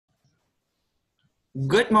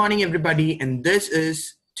Good morning, everybody, and this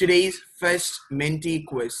is today's first Menti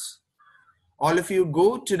quiz. All of you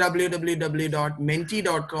go to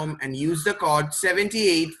www.menti.com and use the code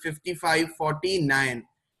 785549.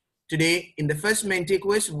 Today, in the first Menti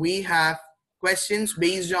quiz, we have questions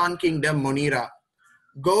based on Kingdom Monera.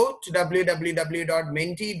 Go to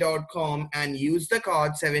www.menti.com and use the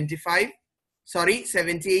code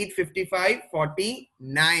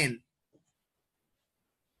 785549.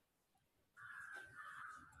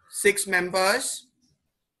 6 members.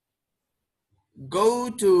 Go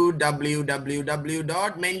to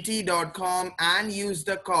www.menti.com and use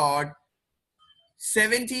the code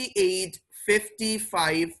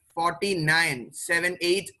 785549.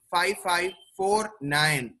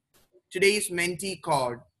 785549. Today's Menti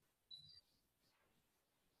code.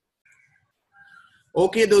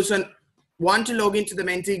 Okay, those who want to log into the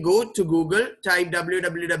Menti, go to Google, type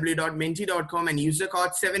www.menti.com and use the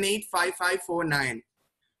code 785549.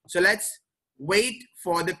 So let's wait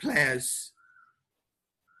for the players.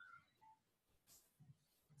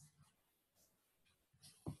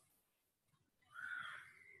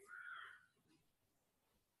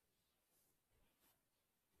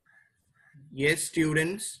 Yes,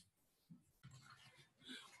 students.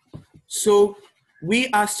 So we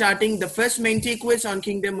are starting the first Menti quiz on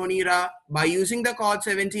Kingdom Monera by using the code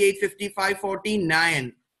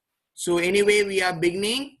 785549. So anyway, we are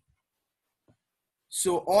beginning.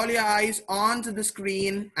 So all your eyes onto the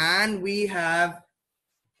screen and we have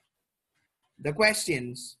the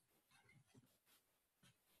questions.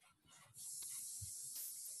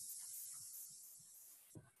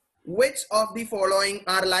 Which of the following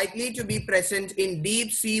are likely to be present in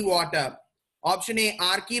deep sea water? Option A,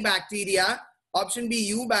 archaebacteria. Option B,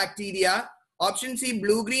 eubacteria. Option C,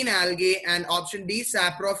 blue-green algae. And option D,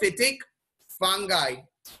 saprophytic fungi.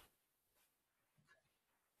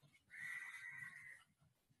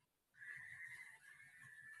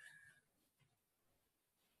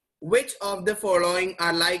 Which of the following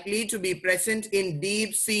are likely to be present in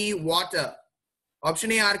deep sea water?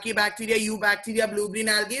 Option A, archaebacteria, eubacteria, blue-green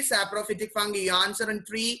algae, saprophytic fungi. Your answer in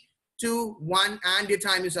 3, 2, 1, and your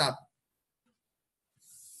time is up.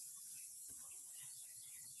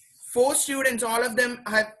 4 students, all of them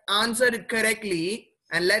have answered it correctly.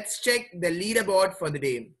 And let's check the leaderboard for the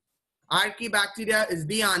day. Archaebacteria is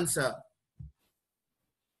the answer.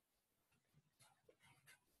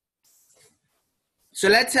 So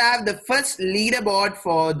let's have the first leaderboard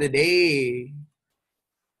for the day.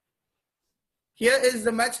 Here is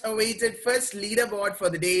the much awaited first leaderboard for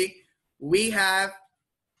the day. We have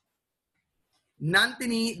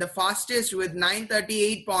Nandini, the fastest, with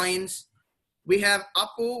 938 points. We have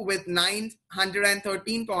Apu with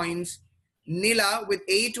 913 points. Nila with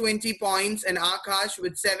 820 points and Akash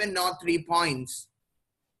with 703 points.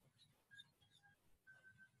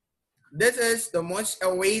 This is the most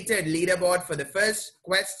awaited leaderboard for the first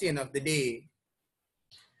question of the day.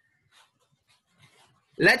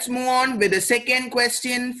 Let's move on with the second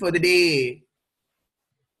question for the day.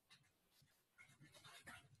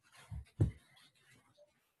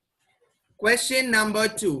 Question number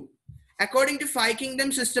 2. According to Five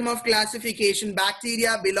Kingdom system of classification,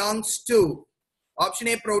 bacteria belongs to option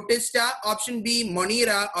A, Protista, option B,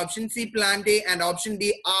 Monera, option C, Plantae, and option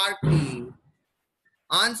D, Archaea.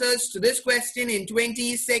 Answers to this question in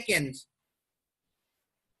 20 seconds.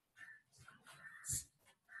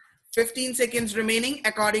 15 seconds remaining.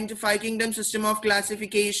 According to Five Kingdom system of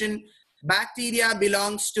classification, bacteria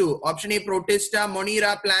belongs to option A, Protista,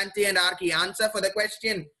 Monera, Plantae, and Archaea. Answer for the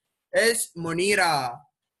question is Monera.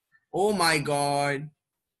 Oh my God.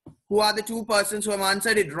 Who are the 2 persons who have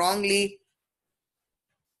answered it wrongly?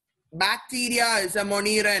 Bacteria is a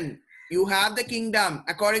Moneran. You have the kingdom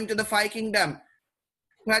according to the Five Kingdom.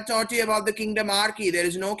 Who had taught you about the kingdom Archaea? There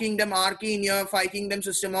is no kingdom Archaea in your Five Kingdom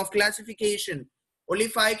system of classification. Only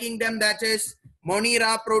Five Kingdom, that is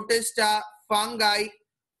Monera, Protista, fungi,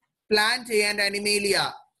 Plantae, and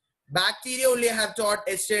Animalia. Bacteria only have taught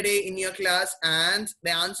yesterday in your class, and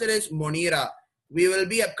the answer is Monera. We will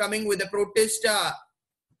be upcoming with the Protista.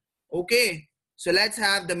 Okay, so let's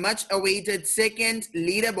have the much awaited second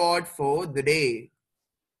leaderboard for the day.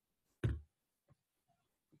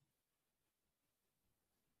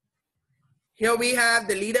 Here we have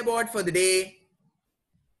the leaderboard for the day.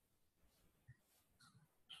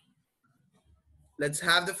 Let's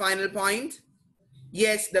have the final point.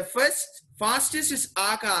 Yes, the fastest is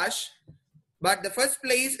Akash, but the first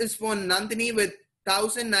place is for Nandini with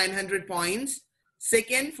 1900 points.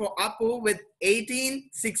 Second for Apu with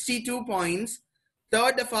 1862 points.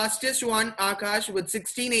 Third, the fastest one, Akash, with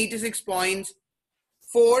 1686 points.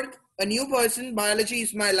 Fourth, a new person, Biology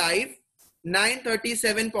is My Life,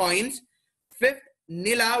 937 points. Fifth,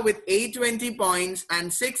 Nila with 820 points.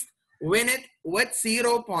 And sixth, Winit with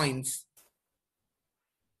 0 points.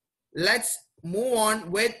 Let's move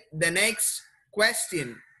on with the next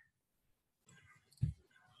question.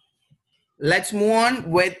 Let's move on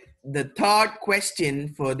with the third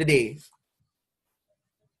question for the day.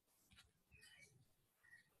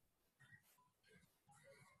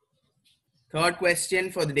 Third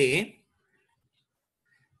question for the day.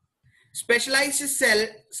 Specialized cells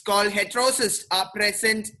called heterocysts are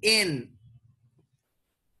present in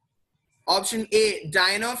option A,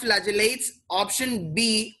 dinoflagellates, option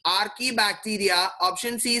B, archaebacteria,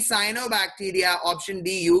 option C, cyanobacteria, option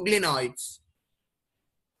D, euglenoids.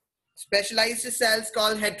 Specialized cells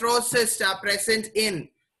called heterocysts are present in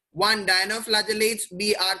 1. Dinoflagellates,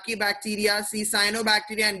 B. Archaebacteria, C.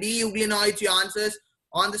 Cyanobacteria, and D. Euglenoids. Your answers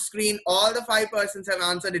on the screen. All the 5 persons have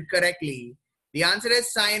answered it correctly. The answer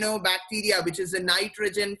is cyanobacteria, which is the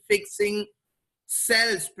nitrogen fixing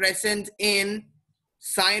cells present in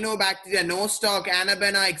cyanobacteria, nostoc,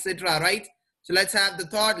 anabena, etc. Right? So let's have the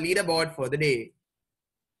third leaderboard for the day.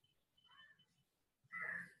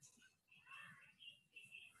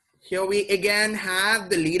 Here we again have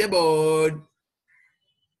the leaderboard.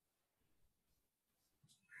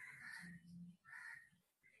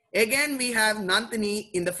 Again, we have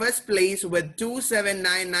Nandini in the first place with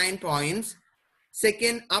 2799 points.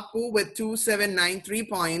 Second, Appu with 2793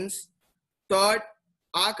 points. Third,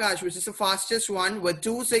 Akash, which is the fastest one, with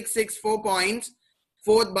 2664 points.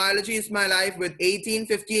 Fourth, Biology is My Life with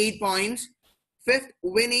 1858 points. Fifth,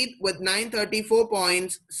 Vinit with 934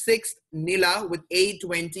 points. Sixth, Nila with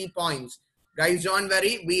 820 points. Guys, don't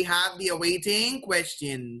worry, we have the awaiting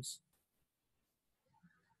questions.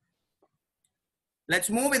 Let's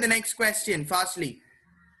move with the next question fastly.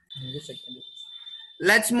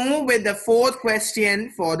 Let's move with the fourth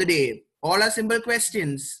question for the day. All are simple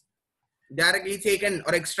questions directly taken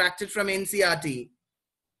or extracted from NCERT.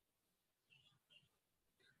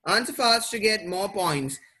 Answer fast to get more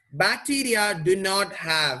points. Bacteria do not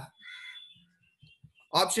have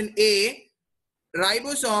option A,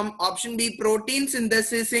 ribosome, option B, protein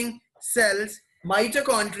synthesizing cells,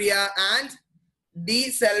 mitochondria, and D,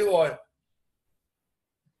 cell wall.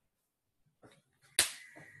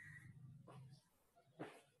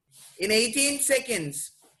 In 18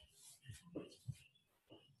 seconds.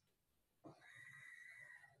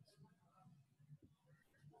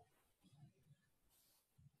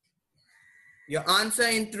 Your answer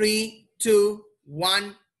in 3, 2,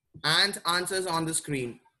 1, and answers on the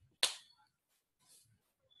screen.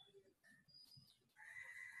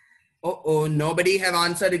 Oh, nobody have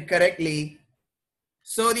answered it correctly.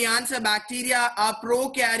 So the answer, bacteria are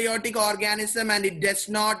prokaryotic organism and it does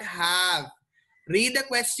not have. Read the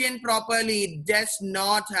question properly. It does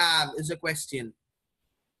not have is a question.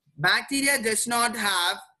 Bacteria does not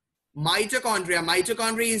have mitochondria.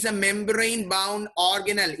 Mitochondria is a membrane-bound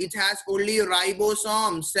organelle. It has only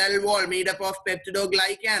ribosome, cell wall made up of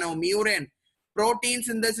peptidoglycan or murin, protein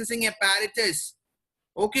synthesizing apparatus.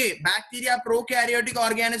 Okay, bacteria prokaryotic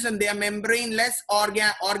organism. They are membrane-less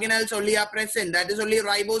organelles only are present. That is only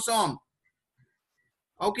ribosome.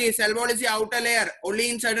 Okay, cell wall is the outer layer.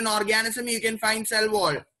 Only in certain organism you can find cell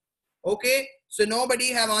wall. Okay, so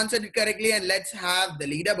nobody have answered it correctly, and let's have the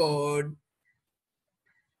leaderboard.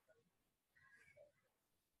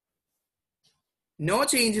 No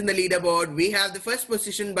change in the leaderboard. We have the first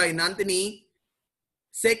position by Nandini,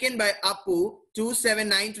 second by Appu,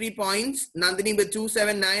 2793 points. Nandini with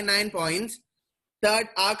 2799 points. Third,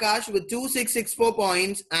 Akash with 2664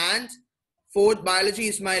 points. And fourth, Biology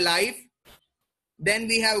is My Life. Then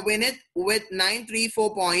we have Vinit with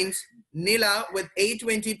 934 points. Nila with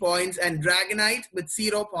 820 points. And Dragonite with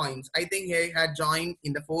 0 points. I think he had joined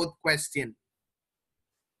in the fourth question.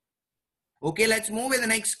 Okay, let's move with the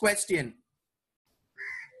next question.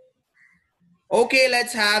 Okay,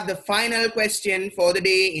 let's have the final question for the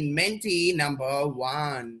day in Menti number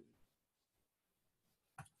 1.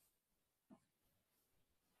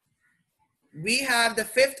 We have the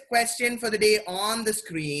fifth question for the day on the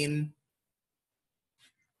screen.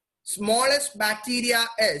 Smallest bacteria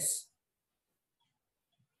is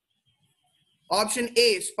option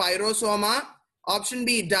A, Spirosoma, option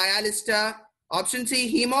B, Dialysta, option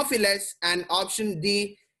C, Haemophilus, and option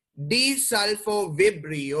D,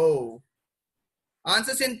 Desulfovibrio.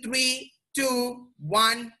 Answers in 3, 2,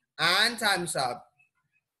 1, and time's up.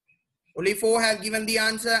 Only 4 have given the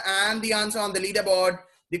answer and the answer on the leaderboard.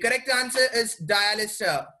 The correct answer is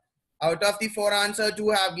Dialysta. Out of the 4 answers,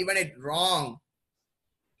 2 have given it wrong.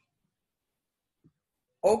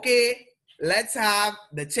 Okay, let's have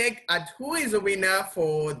the check at who is the winner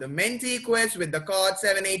for the Menti quiz with the code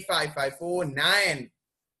 7855549.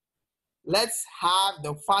 Let's have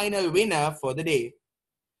the final winner for the day.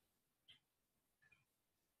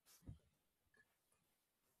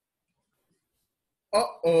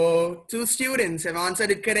 Uh-oh, 2 students have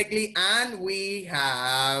answered it correctly, and we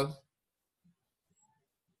have...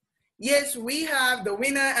 Yes, we have the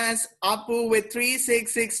winner as Apu with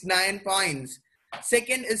 3669 points.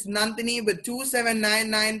 Second is Nandini with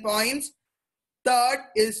 2799 points. Third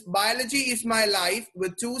is Biology is My Life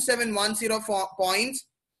with 2710 points.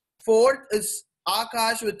 Fourth is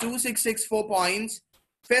Akash with 2664 points.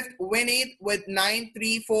 Fifth, Vineet with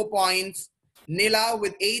 934 points. Nila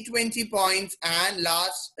with 820 points. And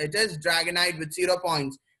last, it is Dragonite with 0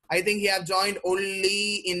 points. I think he have joined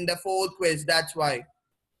only in the 4th quiz. That's why.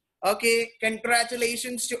 Okay,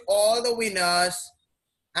 congratulations to all the winners,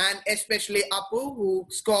 and especially Apu, who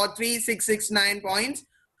scored 3669 points,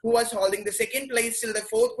 who was holding the 2nd place till the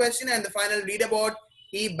 4th question, and the final leaderboard,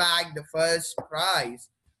 he bagged the 1st prize.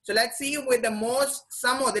 So let's see with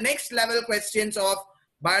some of the next level questions of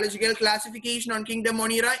biological classification on Kingdom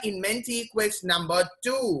Monera in Menti quiz number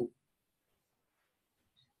 2.